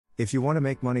If you want to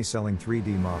make money selling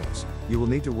 3D models, you will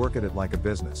need to work at it like a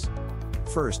business.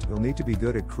 First, you'll need to be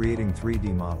good at creating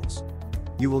 3D models.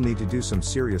 You will need to do some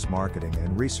serious marketing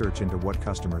and research into what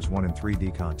customers want in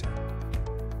 3D content.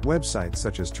 Websites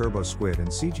such as TurboSquid and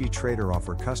CGTrader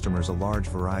offer customers a large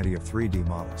variety of 3D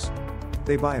models.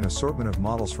 They buy an assortment of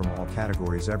models from all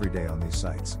categories every day on these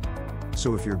sites.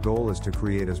 So if your goal is to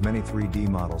create as many 3D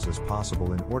models as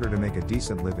possible in order to make a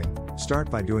decent living,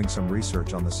 start by doing some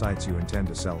research on the sites you intend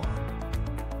to sell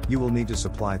on. You will need to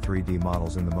supply 3D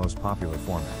models in the most popular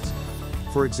formats.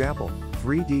 For example,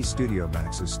 3D Studio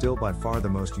Max is still by far the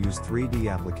most used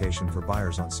 3D application for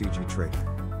buyers on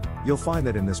CGTrader. You'll find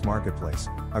that in this marketplace,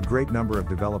 a great number of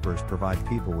developers provide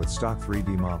people with stock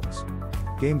 3D models.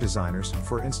 Game designers,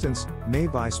 for instance, may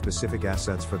buy specific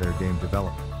assets for their game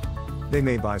development. They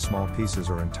may buy small pieces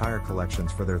or entire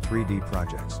collections for their 3D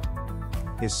projects.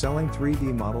 Is selling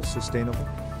 3D models sustainable?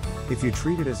 If you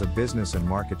treat it as a business and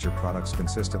market your products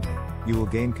consistently, you will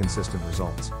gain consistent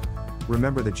results.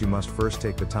 Remember that you must first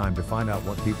take the time to find out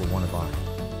what people want to buy.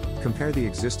 Compare the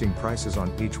existing prices on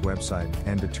each website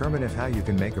and determine how you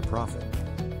can make a profit.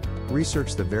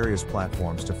 Research the various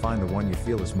platforms to find the one you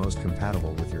feel is most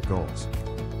compatible with your goals.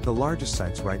 The largest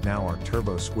sites right now are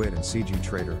TurboSquid and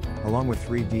CGTrader, along with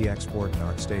 3D Export and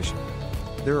ArtStation.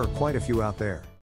 There are quite a few out there.